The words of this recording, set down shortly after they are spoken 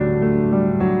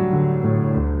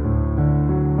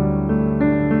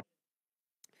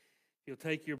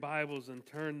take your Bibles and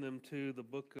turn them to the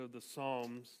book of the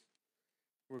Psalms.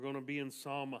 We're going to be in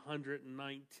Psalm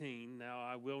 119. Now,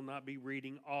 I will not be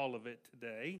reading all of it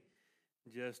today,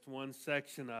 just one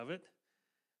section of it.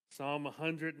 Psalm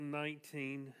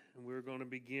 119, and we're going to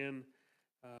begin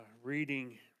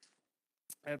reading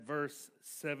at verse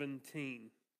 17.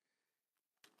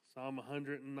 Psalm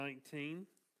 119.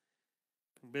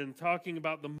 We've been talking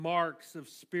about the marks of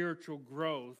spiritual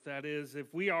growth. That is,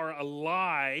 if we are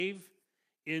alive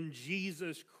in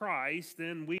Jesus Christ,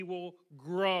 then we will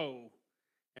grow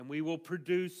and we will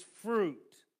produce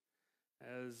fruit.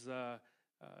 As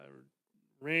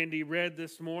Randy read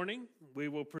this morning, we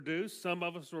will produce. Some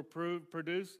of us will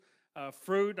produce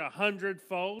fruit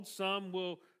 100-fold. Some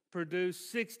will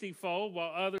produce 60-fold,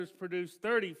 while others produce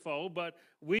 30-fold. But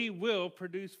we will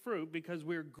produce fruit because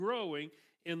we're growing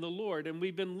in the Lord. And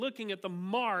we've been looking at the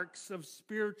marks of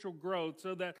spiritual growth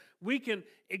so that we can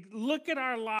look at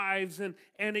our lives and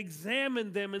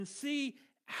examine them and see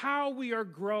how we are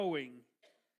growing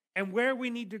and where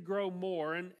we need to grow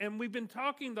more. And we've been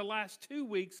talking the last 2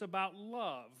 weeks about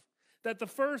love, that the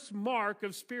first mark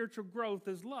of spiritual growth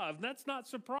is love. And that's not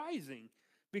surprising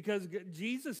because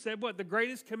Jesus said, what? The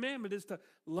greatest commandment is to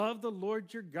love the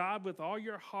Lord your God with all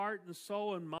your heart and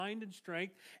soul and mind and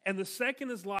strength. And the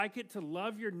second is like it, to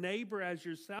love your neighbor as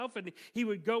yourself. And he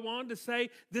would go on to say,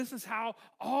 this is how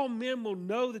all men will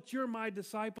know that you're my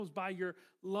disciples, by your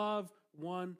love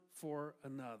one for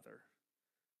another.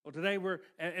 Well, today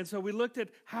so we looked at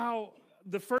how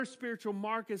the first spiritual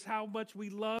mark is how much we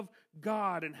love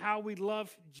God and how we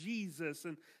love Jesus.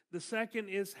 And the second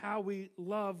is how we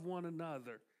love one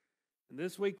another. And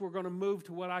this week we're going to move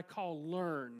to what I call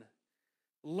learn.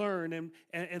 Learn.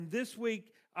 And this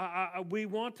week we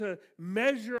want to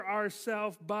measure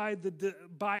ourselves by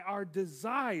our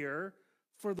desire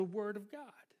for the Word of God.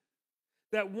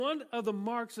 That one of the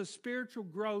marks of spiritual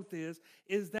growth is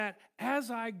that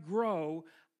as I grow,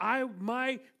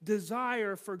 my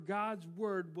desire for God's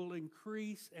Word will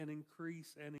increase and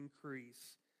increase and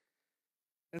increase.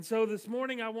 And so this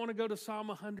morning I want to go to Psalm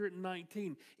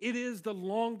 119. It is the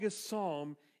longest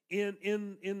psalm in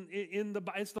the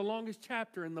Bible. It's the longest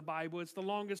chapter in the Bible. It's the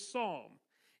longest psalm.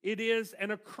 It is an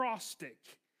acrostic.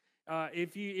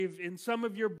 If in some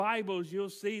of your Bibles you'll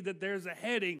see that there's a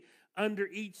heading under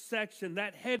each section.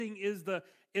 That heading is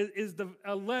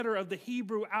a letter of the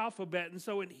Hebrew alphabet. And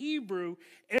so in Hebrew,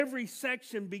 every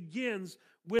section begins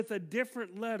with a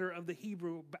different letter of the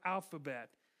Hebrew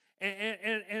alphabet.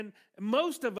 And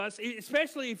most of us,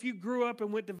 especially if you grew up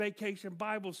and went to Vacation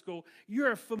Bible School,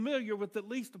 you're familiar with at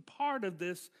least a part of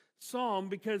this psalm,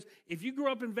 because if you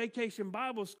grew up in Vacation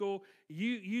Bible School,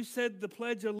 you said the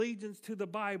pledge of allegiance to the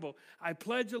Bible. I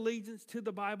pledge allegiance to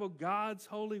the Bible, God's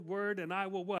holy word, and I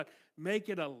will what? Make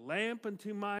it a lamp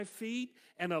unto my feet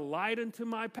and a light unto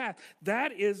my path.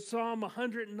 That is Psalm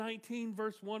 119,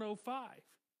 verse 105.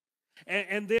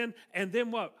 And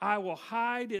then what? I will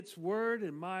hide its word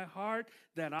in my heart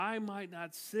that I might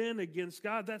not sin against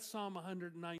God. That's Psalm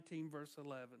 119, verse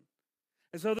 11.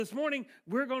 And so this morning,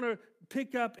 we're going to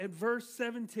pick up at verse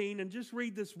 17 and just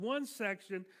read this one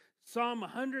section, Psalm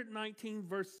 119,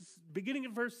 beginning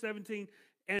at verse 17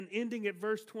 and ending at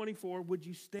verse 24. Would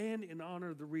you stand in honor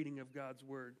of the reading of God's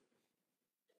word?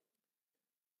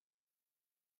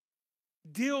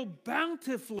 Deal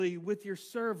bountifully with your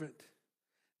servant,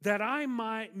 that I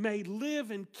may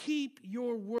live and keep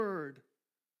your word.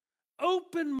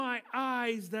 Open my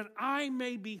eyes that I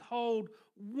may behold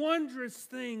wondrous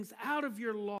things out of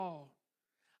your law.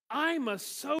 I'm a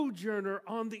sojourner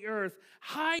on the earth.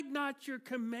 Hide not your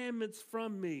commandments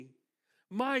from me.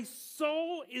 My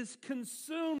soul is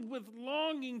consumed with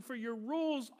longing for your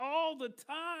rules all the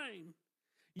time.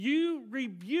 You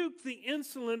rebuke the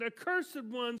insolent, accursed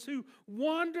ones who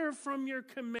wander from your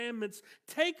commandments.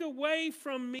 Take away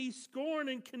from me scorn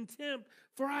and contempt,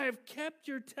 for I have kept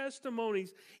your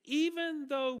testimonies. Even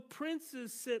though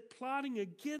princes sit plotting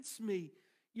against me,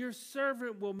 your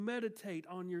servant will meditate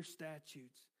on your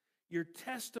statutes. Your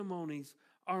testimonies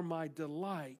are my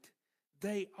delight.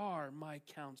 They are my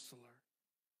counselor.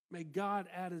 May God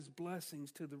add his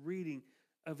blessings to the reading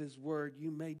of his word.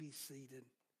 You may be seated.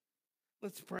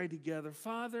 Let's pray together.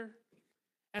 Father,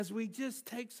 as we just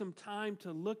take some time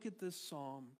to look at this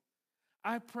psalm,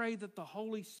 I pray that the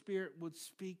Holy Spirit would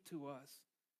speak to us,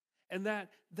 and that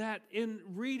in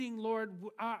reading, Lord,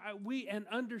 we and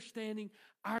understanding,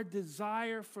 our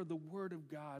desire for the Word of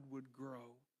God would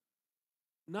grow.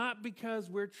 Not because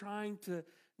we're trying to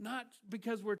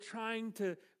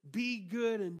be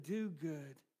good and do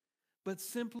good, but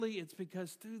simply it's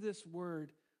because through this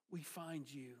Word we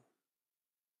find you.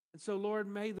 And so, Lord,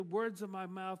 may the words of my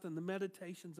mouth and the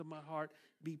meditations of my heart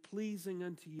be pleasing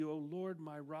unto you, O Lord,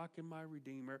 my rock and my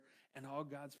redeemer. And all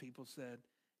God's people said,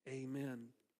 amen.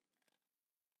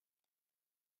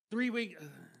 3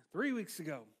 weeks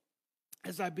ago,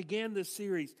 as I began this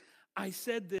series, I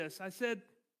said this. I said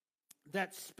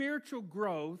that spiritual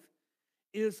growth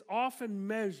is often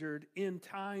measured in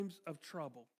times of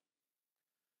trouble.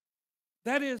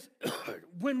 That is,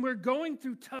 when we're going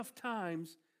through tough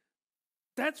times,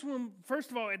 that's when, first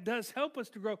of all, it does help us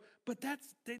to grow, but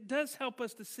it does help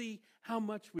us to see how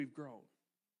much we've grown.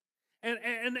 And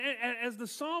as the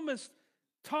psalmist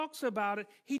talks about it,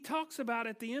 he talks about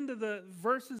at the end of the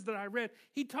verses that I read,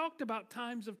 he talked about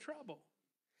times of trouble.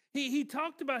 He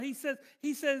talked about, he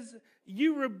says,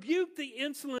 you rebuke the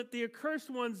insolent, the accursed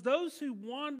ones, those who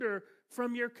wander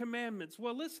from your commandments.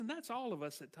 Well, listen, that's all of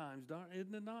us at times,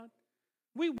 isn't it not?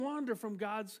 We wander from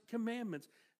God's commandments.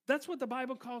 That's what the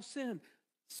Bible calls sin.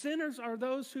 Sinners are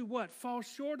those who what? Fall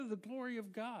short of the glory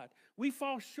of God. We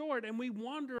fall short and we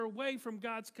wander away from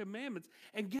God's commandments.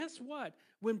 And guess what?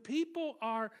 When people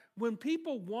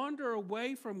wander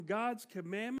away from God's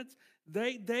commandments,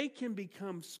 they can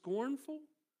become scornful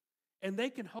and they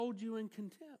can hold you in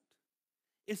contempt.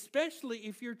 Especially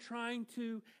if you're trying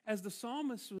to, as the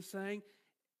psalmist was saying,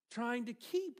 trying to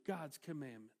keep God's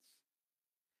commandments.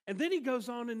 And then he goes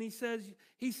on and he says,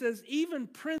 even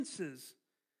princes,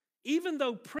 even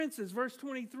though princes, verse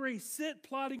 23, sit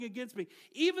plotting against me,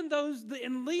 even those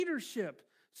in leadership,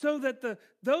 so that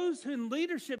those in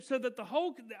leadership, so that the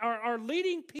whole are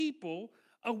leading people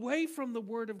away from the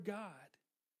word of God.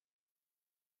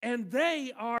 And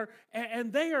they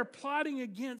are plotting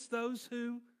against those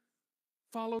who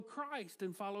follow Christ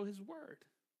and follow his word.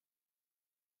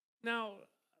 Now,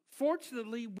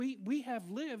 fortunately, we have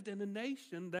lived in a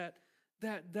nation that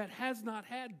has not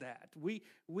had that. We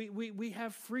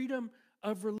have freedom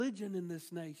of religion in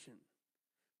this nation.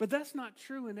 But that's not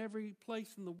true in every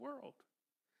place in the world.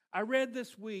 I read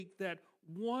this week that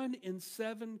 1 in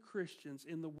 7 Christians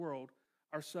in the world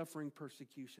are suffering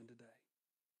persecution today.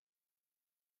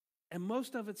 And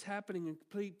most of it's happening in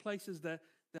places that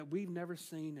we've never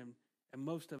seen and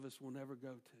most of us will never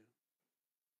go to.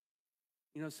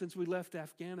 You know, since we left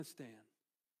Afghanistan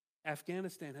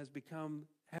has become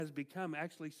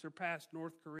actually surpassed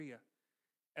North Korea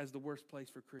as the worst place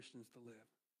for Christians to live.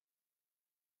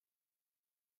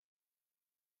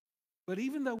 But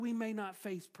even though we may not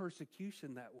face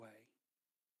persecution that way,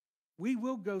 we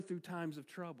will go through times of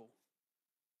trouble.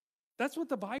 That's what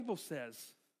the Bible says.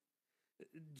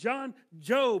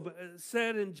 Job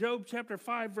said in Job chapter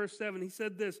 5, verse 7, he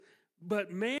said this,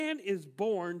 but man is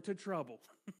born to trouble.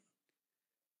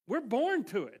 We're born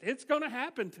to it. It's going to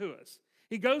happen to us.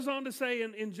 He goes on to say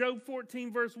in Job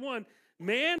 14, verse 1,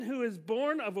 man who is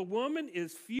born of a woman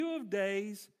is few of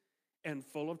days and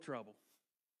full of trouble.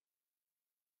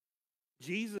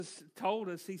 Jesus told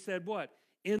us, he said what?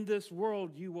 In this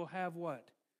world you will have what?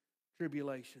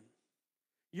 Tribulation.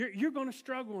 You're going to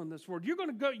struggle in this world. You're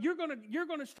going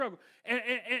to struggle.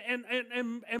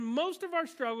 And most of our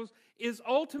struggles is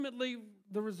ultimately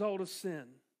the result of sin.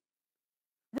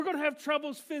 We're going to have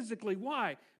troubles physically.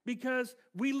 Why? Because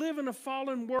we live in a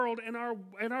fallen world and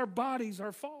our bodies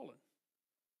are fallen.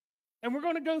 And we're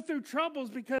going to go through troubles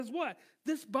because what?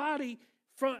 This body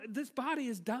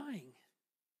is dying.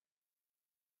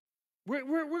 We're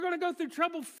going to go through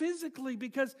trouble physically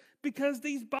because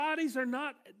these bodies are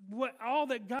not all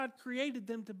that God created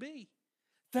them to be.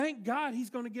 Thank God he's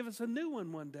going to give us a new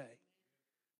one day.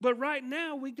 But right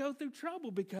now we go through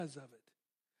trouble because of it.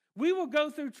 We will go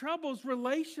through troubles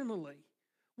relationally.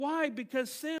 Why?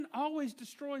 Because sin always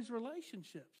destroys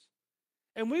relationships.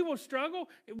 And we will struggle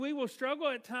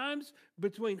at times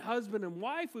between husband and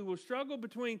wife.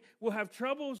 We'll have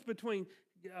troubles between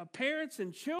parents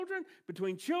and children,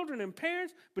 between children and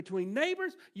parents, between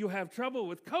neighbors. You'll have trouble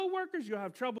with coworkers. You'll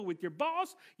have trouble with your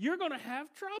boss. You're going to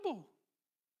have trouble.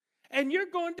 And you're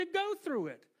going to go through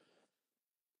it.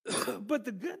 But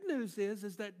the good news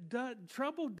is that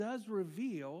trouble does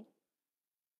reveal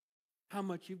how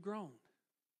much you've grown.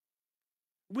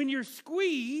 When you're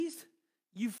squeezed,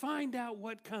 you find out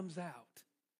what comes out.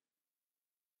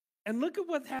 And look at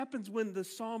what happens when the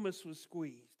psalmist was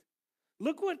squeezed.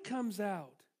 Look what comes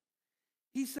out.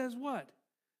 He says what?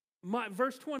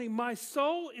 Verse 20, my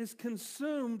soul is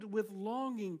consumed with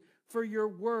longing for your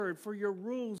word, for your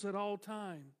rules at all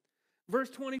times. Verse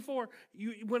 24,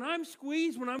 when I'm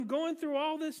squeezed, when I'm going through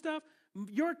all this stuff,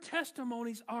 your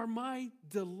testimonies are my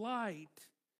delight.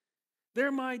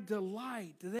 They're my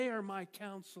delight. They are my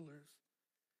counselors.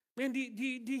 Man, do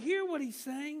you hear what he's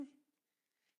saying?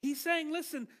 He's saying,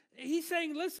 listen, he's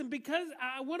saying, listen, because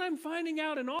what I'm finding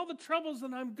out and all the troubles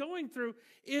that I'm going through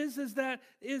is that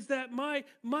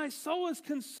my soul is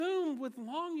consumed with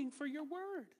longing for your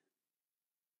word.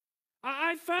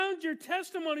 I found your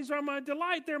testimonies are my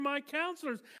delight. They're my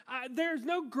counselors. There's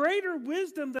no greater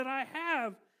wisdom that I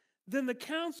have than the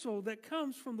counsel that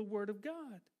comes from the word of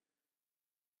God.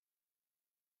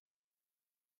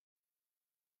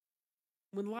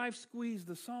 When life squeezed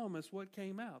the psalmist, what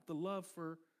came out? The love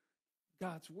for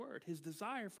God's word, his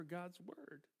desire for God's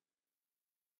word.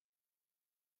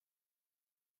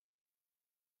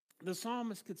 The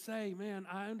psalmist could say, man,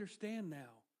 I understand now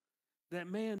that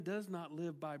man does not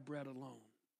live by bread alone,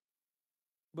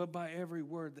 but by every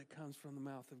word that comes from the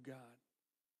mouth of God.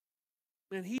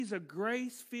 And he's a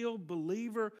grace-filled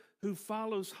believer who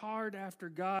follows hard after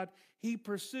God. He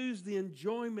pursues the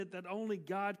enjoyment that only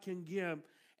God can give,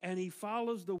 and he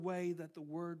follows the way that the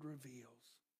word reveals.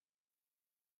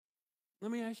 Let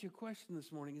me ask you a question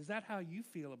this morning. Is that how you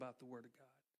feel about the word of God?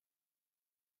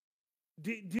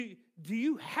 Do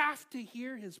you have to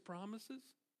hear his promises?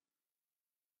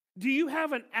 Do you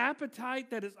have an appetite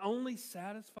that is only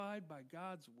satisfied by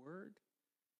God's word?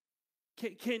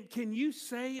 Can you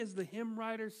say, as the hymn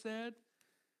writer said,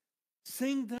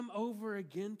 sing them over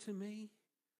again to me,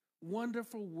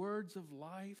 wonderful words of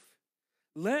life.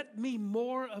 Let me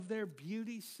more of their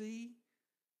beauty see.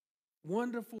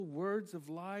 Wonderful words of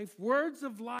life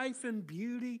and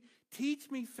beauty.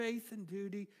 Teach me faith and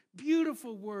duty.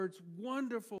 Beautiful words,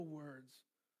 wonderful words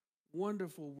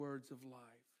of life.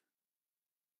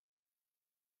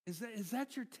 Is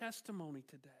that your testimony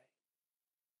today?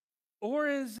 Or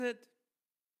is it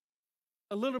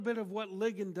a little bit of what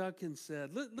Ligon Duncan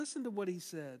said? Listen to what he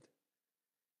said.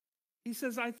 He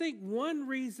says, I think one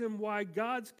reason why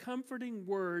God's comforting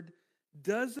word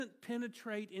doesn't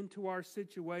penetrate into our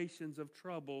situations of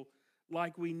trouble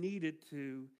like we need it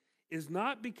to is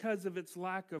not because of its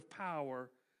lack of power,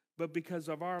 but because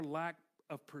of our lack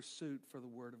of pursuit for the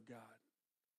word of God.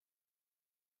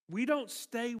 We don't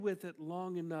stay with it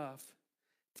long enough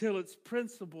till its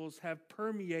principles have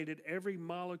permeated every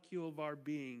molecule of our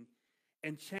being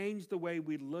and changed the way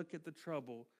we look at the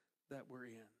trouble that we're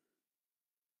in.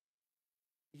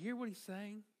 You hear what he's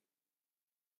saying?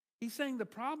 He's saying the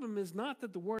problem is not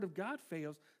that the word of God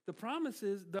fails. The promise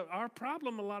is that our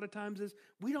problem a lot of times is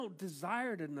we don't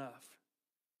desire it enough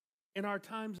in our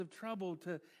times of trouble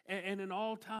and in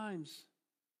all times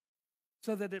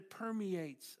so that it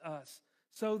permeates us.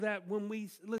 So that when we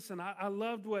listen, I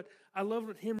loved what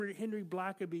Henry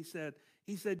Blackaby said.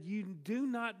 He said, you do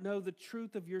not know the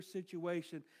truth of your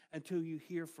situation until you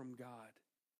hear from God.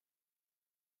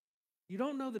 You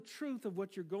don't know the truth of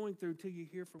what you're going through until you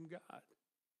hear from God.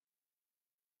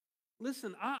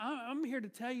 Listen, I'm here to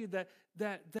tell you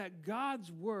that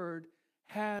God's word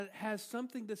has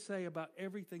something to say about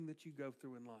everything that you go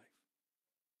through in life.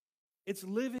 It's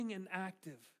living and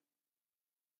active.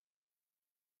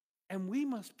 And we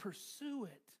must pursue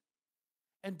it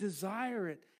and desire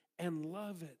it and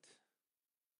love it.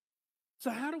 So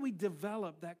how do we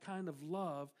develop that kind of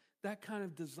love, that kind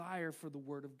of desire for the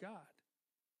word of God?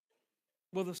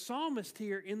 Well, the psalmist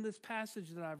here in this passage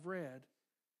that I've read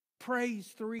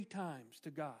prays 3 times to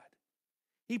God.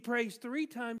 He prays 3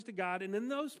 times to God, and in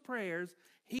those prayers,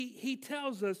 he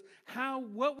tells us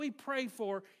what we pray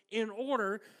for in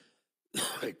order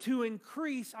to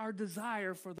increase our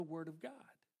desire for the word of God.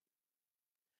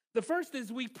 The first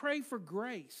is we pray for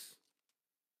grace.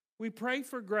 We pray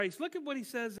for grace. Look at what he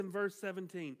says in verse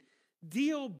 17.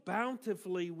 Deal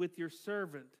bountifully with your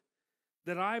servant,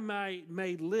 that I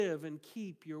may live and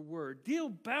keep your word. Deal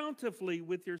bountifully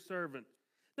with your servant.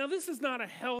 Now, this is not a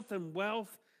health and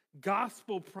wealth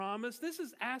gospel promise. This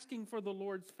is asking for the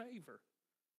Lord's favor.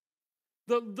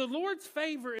 The Lord's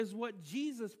favor is what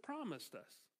Jesus promised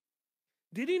us.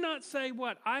 Did he not say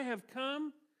what? I have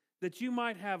come that you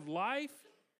might have life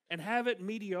and have it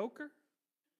mediocre?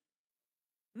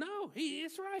 No,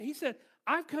 it's right. He said,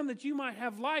 I've come that you might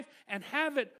have life and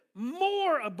have it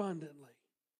more abundantly.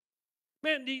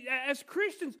 Man, as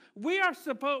Christians, we are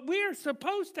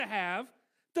supposed to have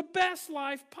the best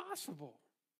life possible.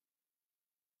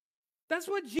 That's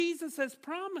what Jesus has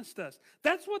promised us.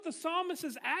 That's what the psalmist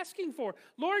is asking for.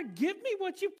 Lord, give me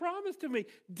what you promised to me.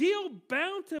 Deal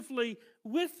bountifully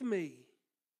with me.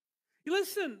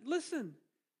 Listen.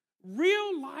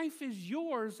 Real life is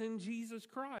yours in Jesus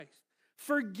Christ.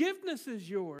 Forgiveness is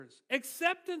yours.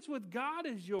 Acceptance with God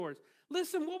is yours.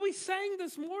 Listen, what we sang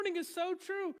this morning is so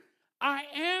true. I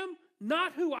am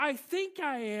not who I think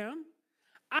I am.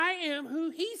 I am who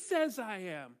he says I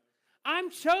am. I'm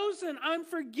chosen. I'm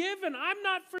forgiven. I'm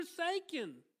not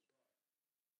forsaken.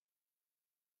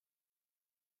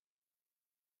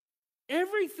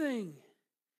 Everything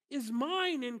is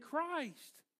mine in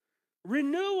Christ.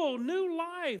 Renewal, new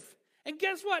life. And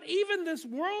guess what? Even this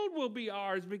world will be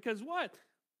ours because what?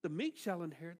 The meek shall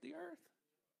inherit the earth.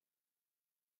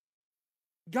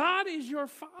 God is your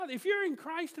Father. If you're in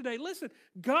Christ today, listen,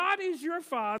 God is your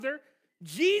Father.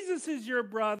 Jesus is your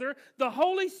brother. The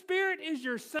Holy Spirit is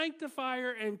your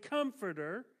sanctifier and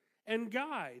comforter and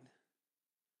guide.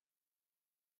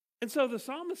 And so the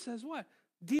psalmist says what?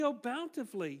 Deal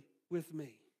bountifully with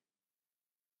me.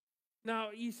 Now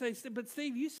you say, but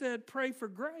Steve, you said pray for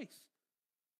grace.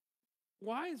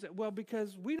 Why is it? Well,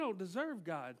 because we don't deserve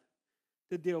God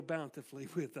to deal bountifully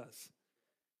with us,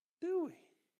 do we?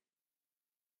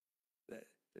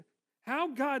 How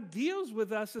God deals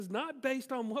with us is not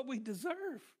based on what we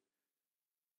deserve.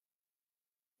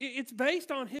 It's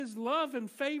based on His love and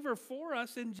favor for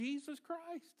us in Jesus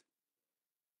Christ.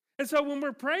 And so when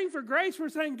we're praying for grace, we're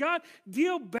saying, God,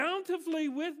 deal bountifully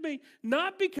with me,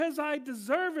 not because I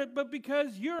deserve it, but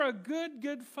because you're a good,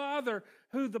 good Father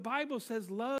who the Bible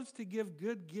says loves to give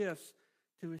good gifts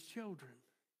to His children.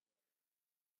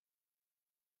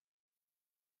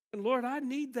 And Lord, I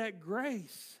need that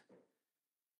grace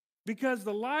because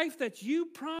the life that you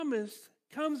promised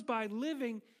comes by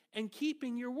living and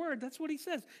keeping your word. That's what He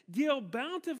says. Deal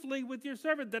bountifully with your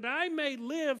servant that I may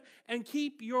live and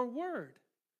keep your word.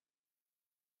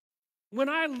 When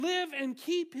I live and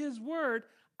keep His word,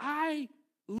 I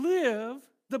live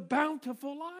the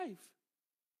bountiful life.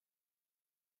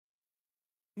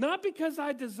 Not because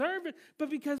I deserve it, but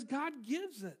because God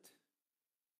gives it.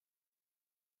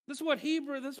 This is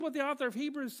what the author of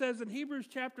Hebrews says in Hebrews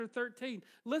chapter 13.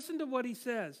 Listen to what he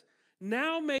says.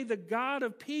 Now may the God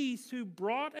of peace, who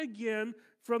brought again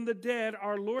from the dead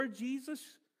our Lord Jesus,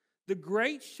 the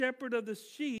great shepherd of the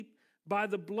sheep, by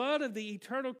the blood of the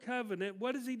eternal covenant,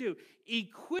 what does He do?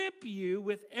 Equip you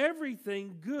with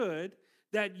everything good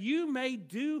that you may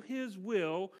do His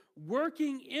will,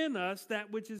 working in us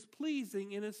that which is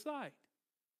pleasing in His sight.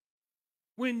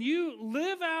 When you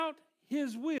live out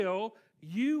His will,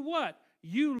 you what?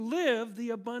 You live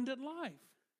the abundant life.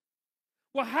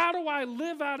 Well, how do I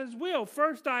live out His will?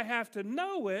 First, I have to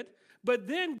know it, but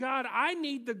then, God, I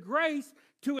need the grace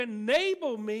to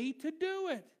enable me to do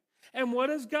it. And what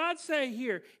does God say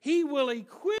here? He will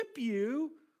equip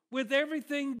you with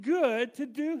everything good to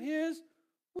do His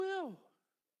will.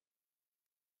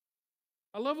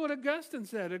 I love what Augustine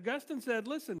said. Augustine said,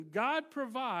 listen, God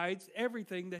provides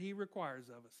everything that He requires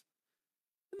of us.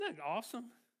 Isn't that awesome?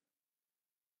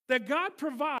 That God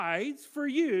provides for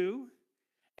you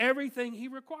everything He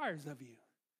requires of you.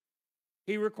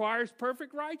 He requires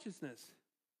perfect righteousness.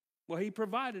 Well, He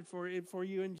provided for it for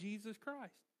you in Jesus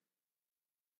Christ.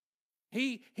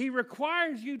 He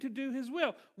requires you to do His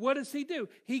will. What does He do?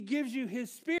 He gives you His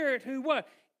Spirit who what?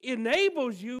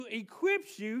 Enables you,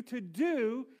 equips you to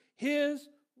do His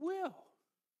will.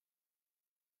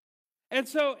 And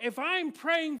so if I'm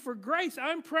praying for grace,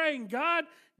 I'm praying, God,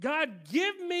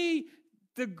 give me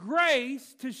the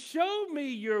grace to show me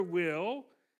your will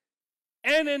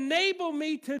and enable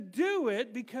me to do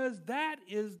it because that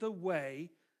is the way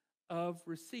of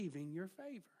receiving your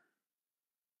favor.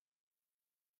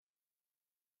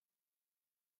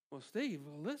 Well, Steve,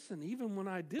 listen, even when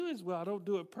I do His will, I don't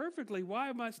do it perfectly. Why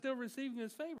am I still receiving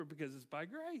His favor? Because it's by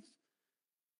grace.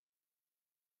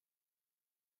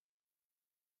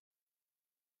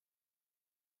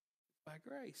 By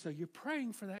grace. So you're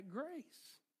praying for that grace.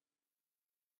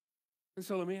 And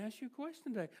so let me ask you a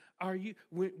question today.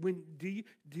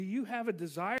 Do you have a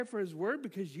desire for His word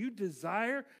because you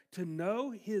desire to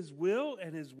know His will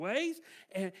and His ways?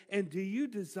 And do you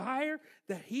desire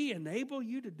that He enable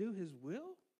you to do His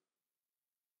will?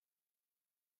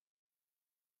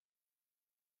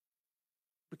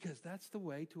 Because that's the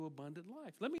way to abundant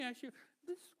life. Let me ask you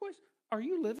this question. Are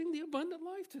you living the abundant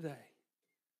life today?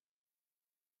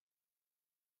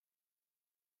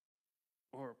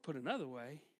 Or put another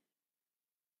way,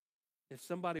 if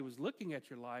somebody was looking at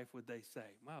your life, would they say,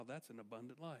 wow, that's an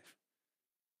abundant life?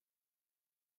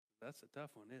 That's a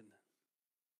tough one, isn't it?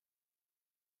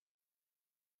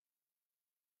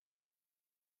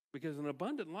 Because an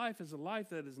abundant life is a life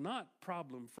that is not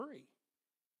problem-free.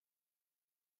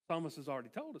 Thomas has already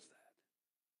told us that.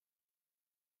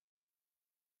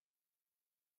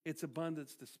 It's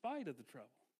abundance despite of the trouble.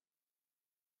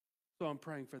 So I'm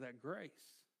praying for that grace.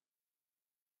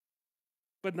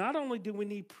 But not only do we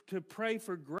need to pray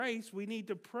for grace, we need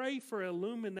to pray for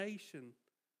illumination.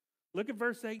 Look at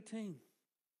verse 18.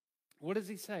 What does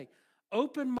he say?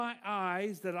 Open my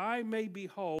eyes that I may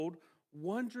behold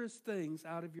wondrous things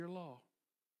out of your law.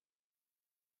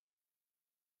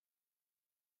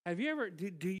 Have you ever,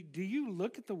 do you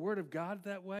look at the Word of God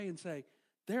that way and say,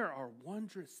 there are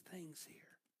wondrous things here?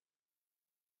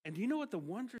 And do you know what the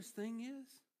wondrous thing is?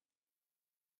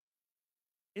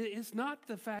 It's not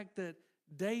the fact that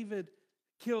David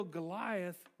killed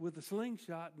Goliath with a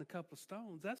slingshot and a couple of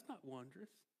stones. That's not wondrous.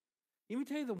 Let me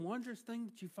tell you the wondrous thing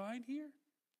that you find here?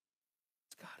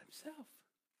 It's God himself.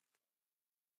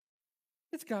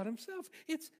 It's God himself.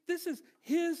 This is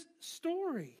his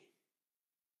story.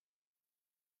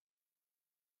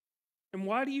 And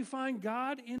why do you find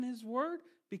God in his word?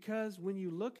 Because when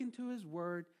you look into his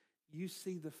word, you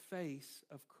see the face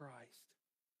of Christ.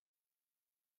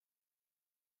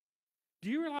 Do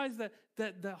you realize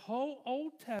that the whole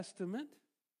Old Testament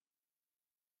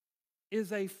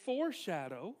is a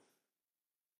foreshadow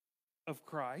of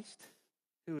Christ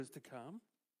who is to come?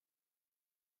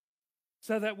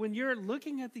 So that when you're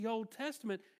looking at the Old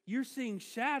Testament, you're seeing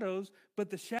shadows, but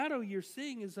the shadow you're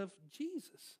seeing is of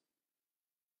Jesus.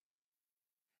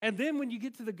 And then when you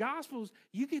get to the Gospels,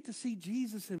 you get to see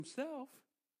Jesus himself.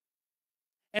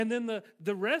 And then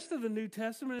the rest of the New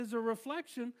Testament is a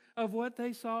reflection of what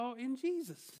they saw in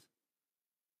Jesus.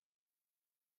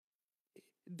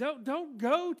 Don't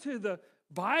go to the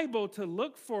Bible to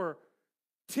look for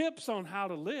tips on how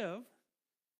to live.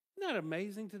 Isn't that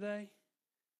amazing today?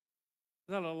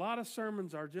 That a lot of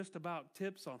sermons are just about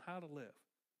tips on how to live.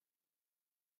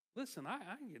 Listen, I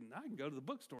can go to the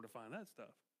bookstore to find that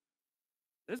stuff.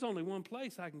 There's only one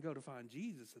place I can go to find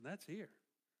Jesus, and that's here.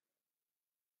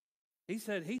 He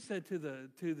said to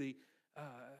the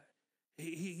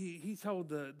he told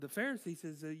the Pharisees, he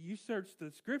says, you search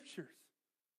the scriptures.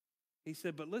 He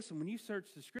said, but listen, when you search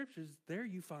the scriptures, there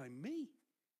you find me.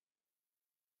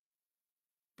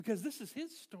 Because this is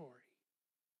his story.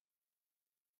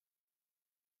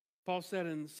 Paul said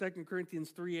in 2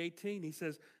 Corinthians 3:18, he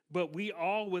says, but we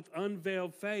all with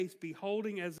unveiled face,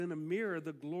 beholding as in a mirror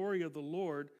the glory of the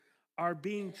Lord, are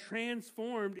being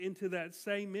transformed into that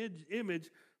same image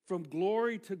from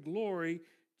glory to glory,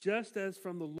 just as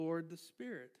from the Lord the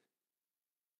Spirit.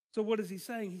 So what is he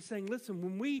saying? He's saying, listen,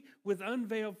 when we with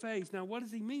unveiled face, now what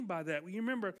does he mean by that? Well, you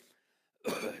remember,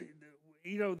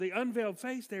 the unveiled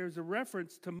face there is a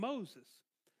reference to Moses.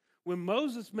 When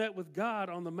Moses met with God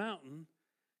on the mountain,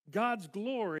 God's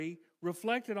glory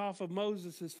reflected off of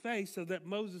Moses' face so that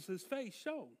Moses' face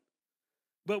shone.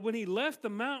 But when he left the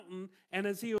mountain, and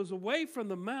as he was away from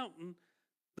the mountain,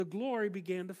 the glory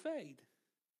began to fade.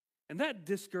 And that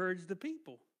discouraged the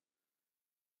people.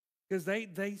 Because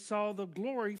they saw the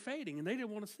glory fading, and they didn't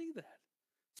want to see that.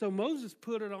 So Moses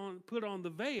put on the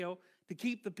veil to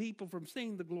keep the people from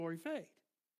seeing the glory fade.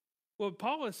 What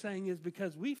Paul is saying is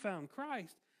because we found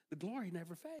Christ, the glory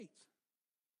never fades.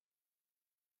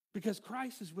 Because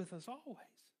Christ is with us always.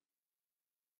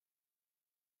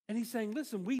 And he's saying,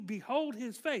 listen, we behold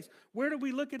his face. Where do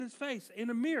we look at his face? In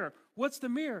a mirror. What's the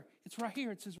mirror? It's right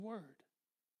here. It's his word.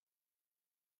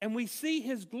 And we see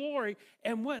his glory.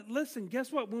 And listen, guess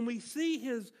what? When we see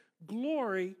his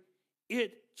glory,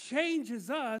 it changes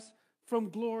us from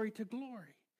glory to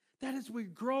glory. That is, we're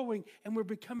growing and we're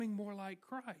becoming more like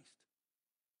Christ.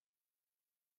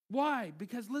 Why?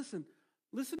 Because listen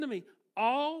to me.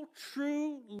 All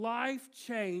true life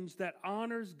change that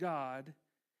honors God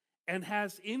and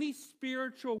has any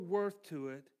spiritual worth to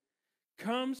it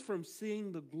comes from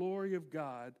seeing the glory of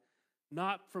God,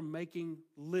 not from making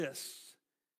lists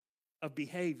of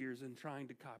behaviors and trying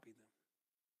to copy them.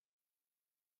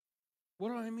 What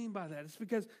do I mean by that? It's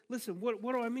because, listen, what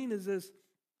do I mean is this.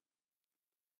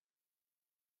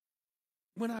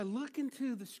 When I look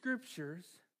into the scriptures,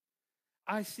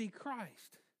 I see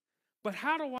Christ. But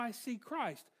how do I see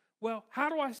Christ? Well, how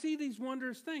do I see these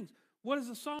wondrous things? What does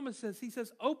the psalmist says? He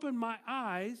says, open my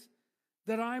eyes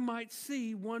that I might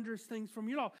see wondrous things from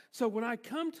your law. So when I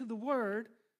come to the word,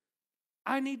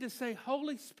 I need to say,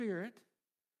 Holy Spirit,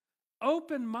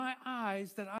 open my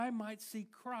eyes that I might see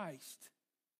Christ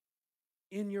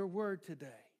in your word today.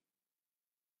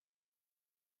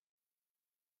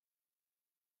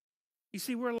 You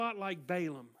see, we're a lot like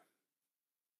Balaam.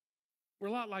 We're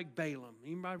a lot like Balaam.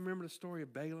 Anybody remember the story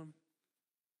of Balaam?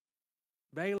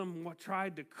 Balaam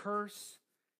tried to curse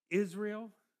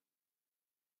Israel.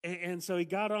 And so he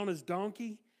got on his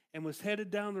donkey and was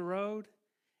headed down the road.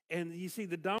 And you see,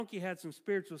 the donkey had some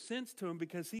spiritual sense to him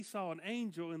because he saw an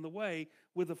angel in the way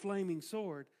with a flaming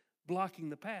sword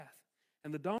blocking the path.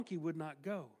 And the donkey would not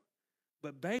go.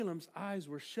 But Balaam's eyes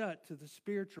were shut to the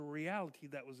spiritual reality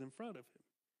that was in front of him.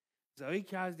 So he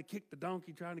tries to kick the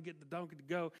donkey, trying to get the donkey to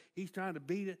go. He's trying to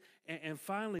beat it. And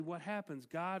finally, what happens?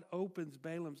 God opens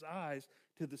Balaam's eyes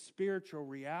to the spiritual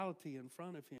reality in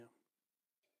front of him.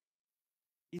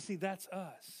 You see, that's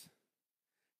us.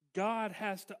 God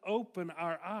has to open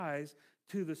our eyes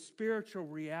to the spiritual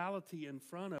reality in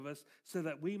front of us so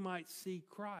that we might see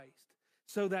Christ.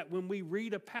 So that when we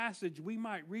read a passage, we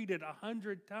might read it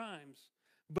 100 times.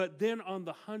 But then on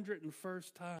the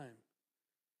 101st time,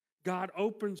 God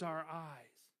opens our eyes.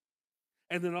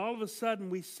 And then all of a sudden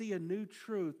we see a new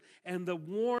truth. And the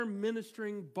warm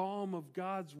ministering balm of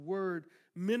God's word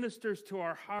ministers to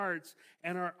our hearts.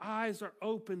 And our eyes are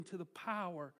open to the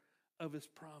power of his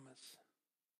promise.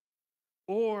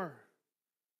 Or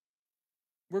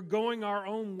we're going our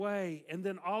own way. And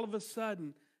then all of a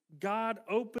sudden, God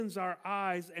opens our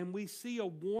eyes and we see a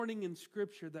warning in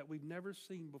Scripture that we've never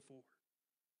seen before.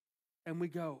 And we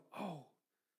go, oh,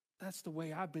 that's the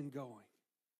way I've been going.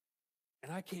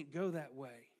 And I can't go that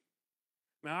way.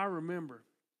 Now, I remember,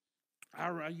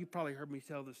 you probably heard me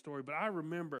tell this story, but I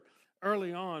remember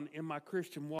early on in my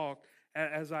Christian walk,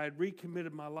 as I had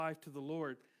recommitted my life to the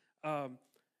Lord, I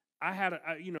had,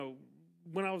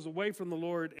 when I was away from the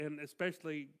Lord, and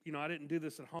especially, I didn't do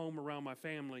this at home around my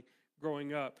family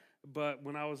growing up, but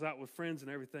when I was out with friends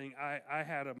and everything, I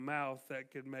had a mouth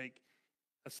that could make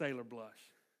a sailor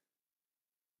blush.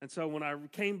 And so when I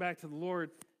came back to the Lord,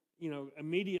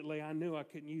 immediately I knew I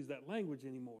couldn't use that language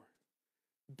anymore.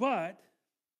 But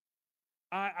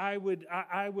I would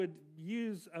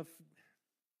use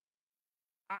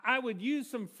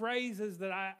some phrases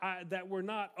that were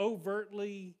not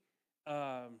overtly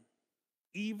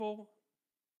evil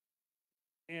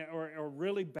or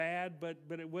really bad, but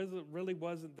it really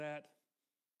wasn't that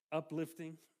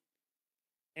uplifting.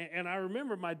 And I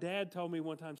remember my dad told me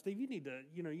one time, Steve, you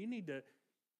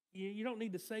don't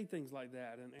need to say things like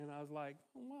that. And I was like,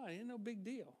 why? Ain't no big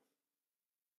deal.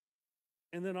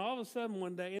 And then all of a sudden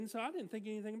one day, and so I didn't think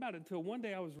anything about it until one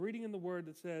day I was reading in the Word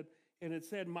that said,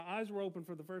 my eyes were open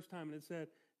for the first time, and it said,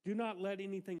 do not let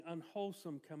anything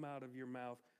unwholesome come out of your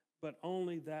mouth, but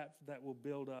only that will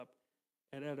build up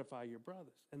and edify your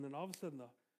brothers. And then all of a sudden the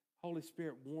Holy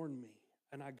Spirit warned me,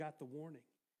 and I got the warning.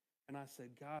 And I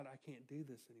said, God, I can't do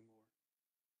this anymore.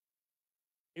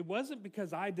 It wasn't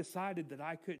because I decided that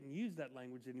I couldn't use that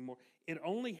language anymore. It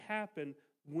only happened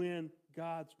when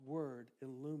God's word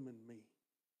illumined me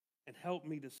and helped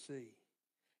me to see.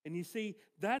 And you see,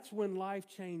 that's when life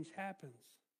change happens.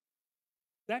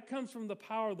 That comes from the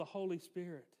power of the Holy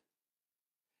Spirit.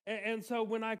 And so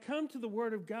when I come to the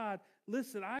Word of God,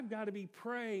 listen, I've got to be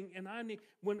praying, and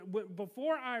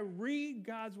before I read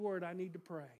God's Word, I need to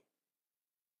pray.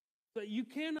 So you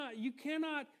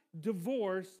cannot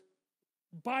divorce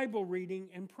Bible reading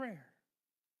and prayer.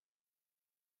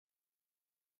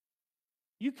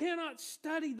 You cannot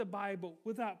study the Bible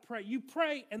without prayer. You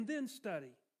pray and then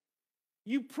study.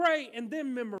 You pray and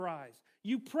then memorize.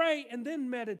 You pray and then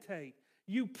meditate.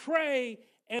 You pray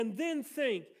and then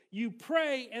think. You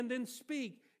pray and then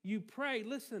speak. You pray,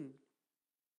 listen.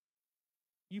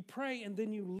 You pray and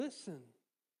then you listen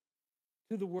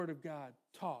to the Word of God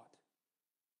taught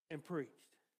and preached.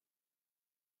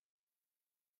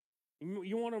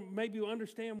 You want to maybe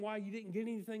understand why you didn't get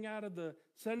anything out of the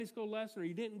Sunday school lesson or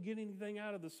you didn't get anything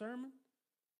out of the sermon?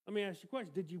 Let me ask you a question.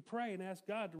 Did you pray and ask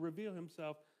God to reveal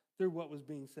himself through what was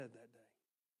being said that day?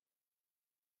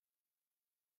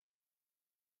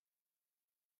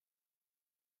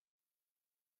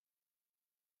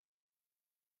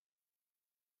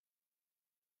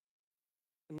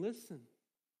 And listen,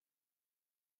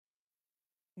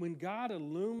 when God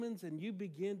illumines and you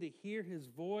begin to hear his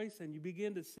voice and you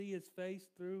begin to see his face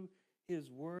through his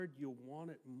word, you'll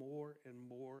want it more and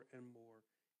more and more,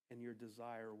 and your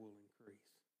desire will increase.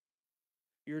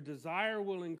 Your desire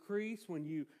will increase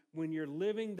when you're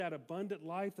living that abundant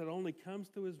life that only comes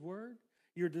through his word.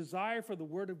 Your desire for the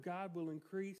word of God will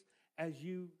increase as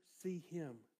you see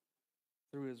him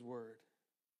through his word.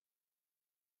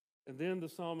 And then the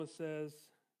psalmist says,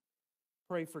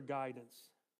 pray for guidance.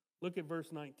 Look at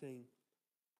verse 19.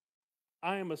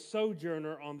 I am a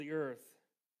sojourner on the earth.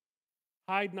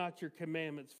 Hide not your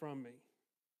commandments from me.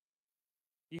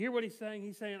 You hear what he's saying?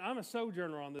 He's saying, I'm a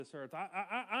sojourner on this earth.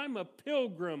 I'm a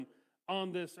pilgrim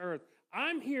on this earth.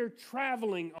 I'm here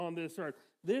traveling on this earth.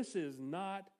 This is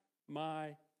not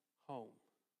my home.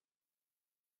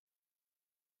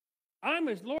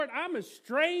 Lord, I'm a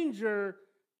stranger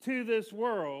to this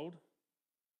world,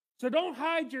 so don't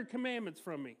hide your commandments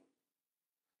from me.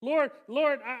 Lord,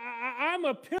 I'm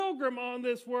a pilgrim on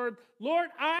this word. Lord,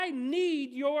 I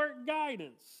need your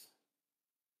guidance.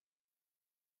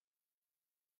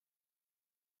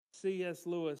 C.S.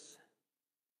 Lewis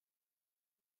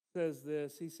says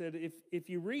this. He said, if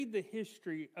you read the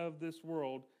history of this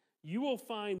world, you will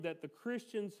find that the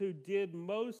Christians who did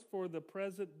most for the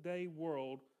present day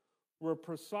world were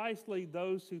precisely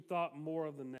those who thought more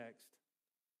of the next.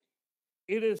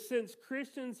 It is since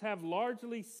Christians have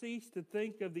largely ceased to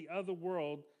think of the other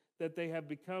world that they have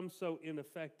become so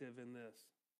ineffective in this.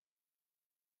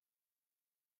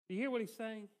 Do you hear what he's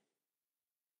saying?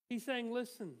 He's saying,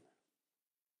 listen,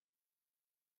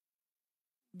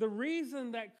 the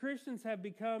reason that Christians have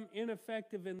become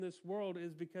ineffective in this world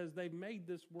is because they've made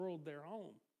this world their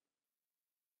home.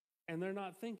 And they're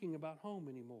not thinking about home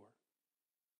anymore.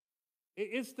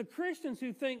 It's the Christians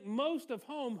who think most of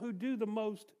home who do the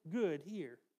most good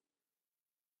here.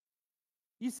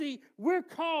 You see, we're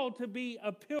called to be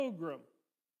a pilgrim.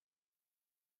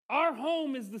 Our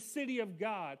home is the city of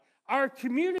God. Our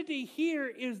community here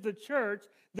is the church,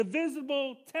 the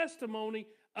visible testimony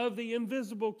of the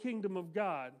invisible kingdom of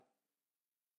God.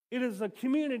 It is a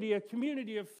community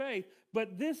of faith,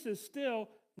 but this is still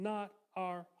not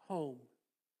our home.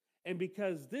 And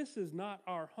because this is not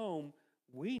our home,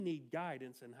 we need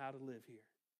guidance in how to live here.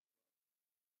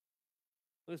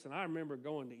 Listen, I remember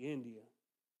going to India.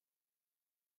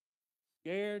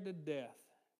 Scared to death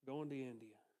going to India.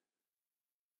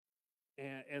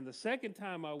 And the second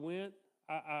time I went,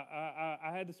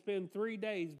 I had to spend 3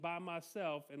 days by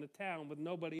myself in a town with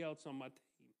nobody else on my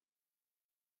team.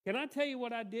 Can I tell you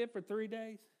what I did for 3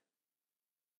 days?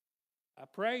 I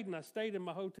prayed and I stayed in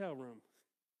my hotel room.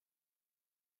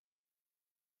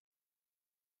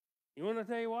 You want to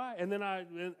tell you why? And then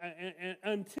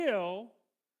until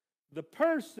the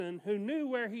person who knew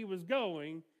where he was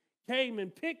going came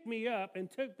and picked me up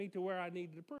and took me to where I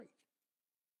needed to preach.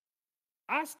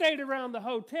 I stayed around the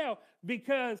hotel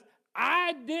because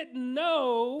I didn't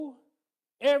know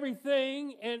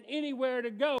everything and anywhere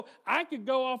to go. I could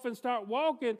go off and start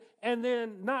walking and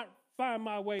then not find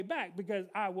my way back because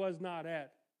I was not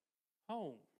at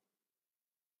home.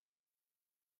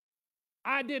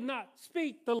 I did not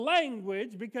speak the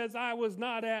language because I was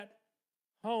not at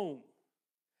home.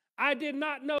 I did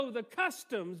not know the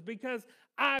customs because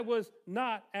I was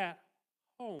not at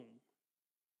home.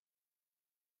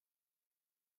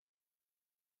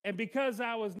 And because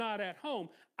I was not at home,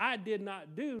 I did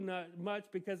not do much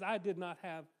because I did not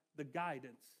have the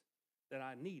guidance that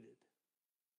I needed.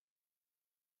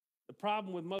 The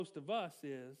problem with most of us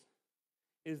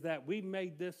is that we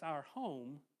made this our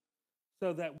home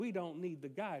so that we don't need the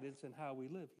guidance in how we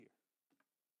live here.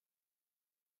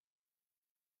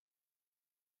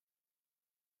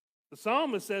 The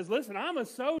psalmist says, listen, I'm a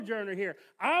sojourner here.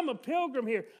 I'm a pilgrim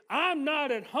here. I'm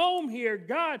not at home here.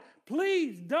 God,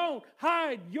 please don't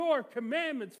hide your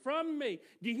commandments from me.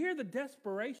 Do you hear the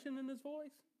desperation in his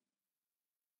voice?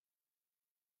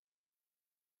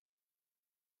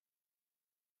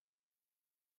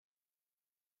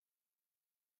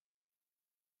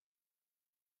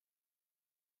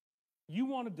 You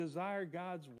want to desire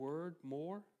God's word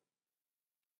more?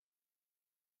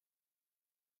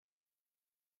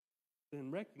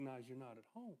 Then recognize you're not at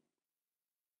home.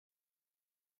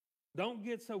 Don't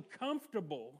get so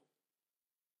comfortable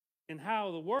in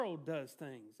how the world does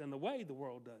things and the way the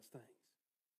world does things.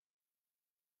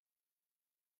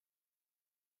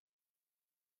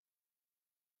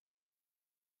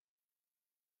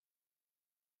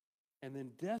 And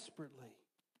then desperately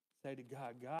say to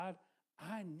God, God,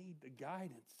 I need the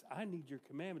guidance. I need your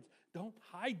commandments. Don't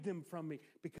hide them from me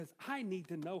because I need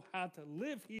to know how to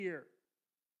live here.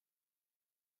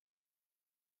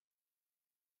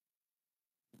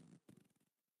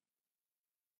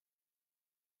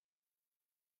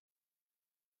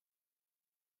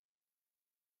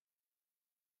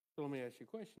 So let me ask you a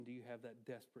question. Do you have that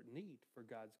desperate need for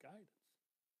God's guidance?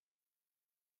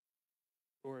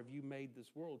 Or have you made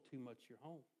this world too much your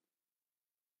home?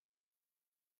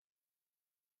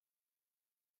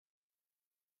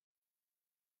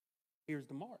 Here's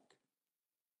the mark.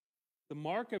 The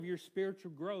mark of your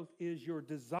spiritual growth is your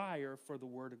desire for the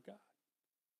Word of God.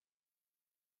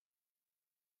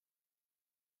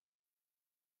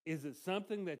 Is it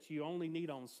something that you only need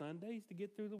on Sundays to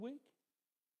get through the week?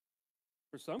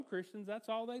 For some Christians, that's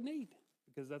all they need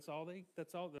because that's not all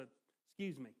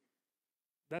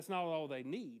they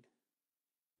need,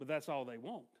 but that's all they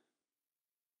want.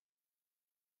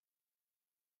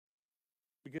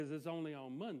 Because it's only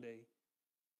on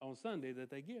Sunday that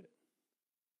they get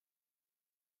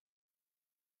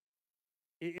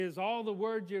it. Is all the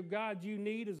words of God you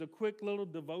need is a quick little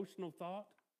devotional thought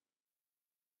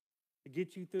to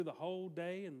get you through the whole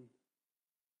day? And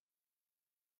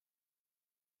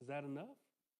is that enough?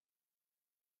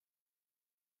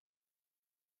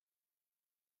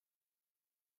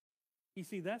 You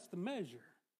see, that's the measure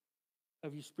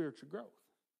of your spiritual growth.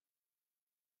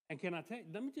 And can I tell you,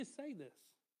 let me just say this.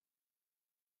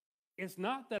 It's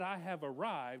not that I have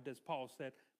arrived, as Paul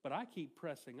said, but I keep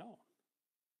pressing on.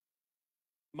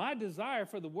 My desire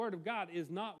for the Word of God is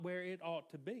not where it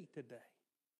ought to be today.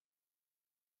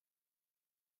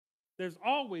 There's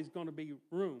always going to be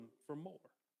room for more.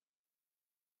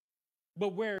 But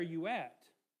where are you at?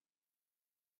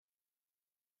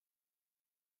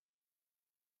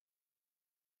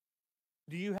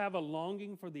 Do you have a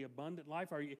longing for the abundant life?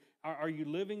 Are you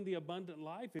living the abundant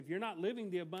life? If you're not living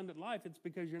the abundant life, it's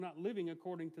because you're not living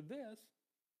according to this.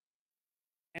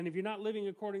 And if you're not living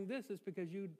according to this, it's because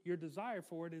your desire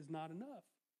for it is not enough.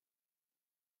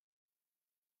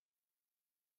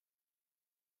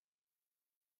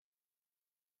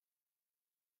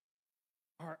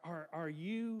 Are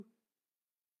you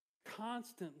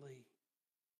constantly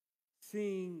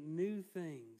seeing new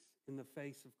things in the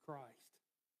face of Christ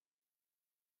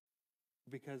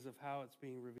because of how it's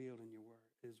being revealed in your word,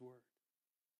 His word?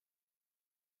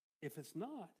 If it's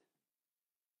not,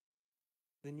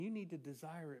 then you need to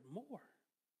desire it more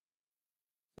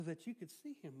so that you could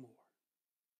see Him more.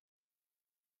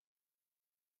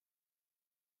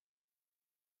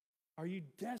 Are you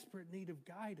desperate need of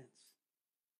guidance?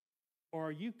 Or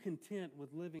are you content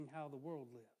with living how the world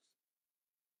lives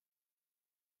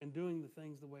and doing the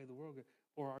things the way the world goes?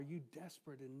 Or are you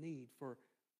desperate in need for,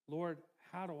 Lord,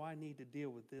 how do I need to deal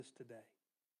with this today?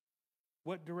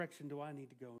 What direction do I need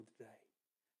to go in today?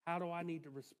 How do I need to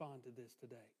respond to this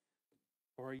today?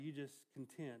 Or are you just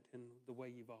content in the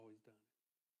way you've always done it?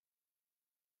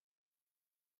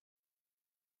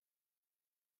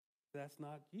 If that's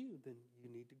not you, then you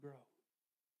need to grow.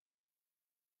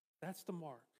 That's the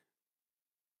mark.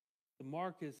 The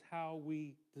mark is how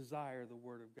we desire the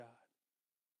Word of God.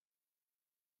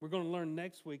 We're going to learn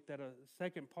next week that a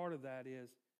second part of that is,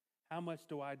 how much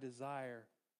do I desire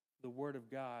the Word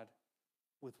of God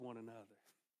with one another?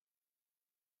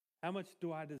 How much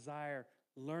do I desire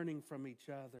learning from each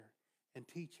other and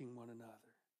teaching one another?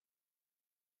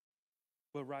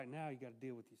 But right now, you got to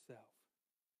deal with yourself.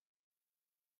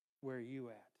 Where are you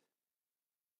at?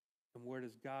 And where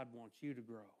does God want you to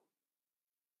grow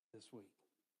this week?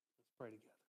 Let's pray together.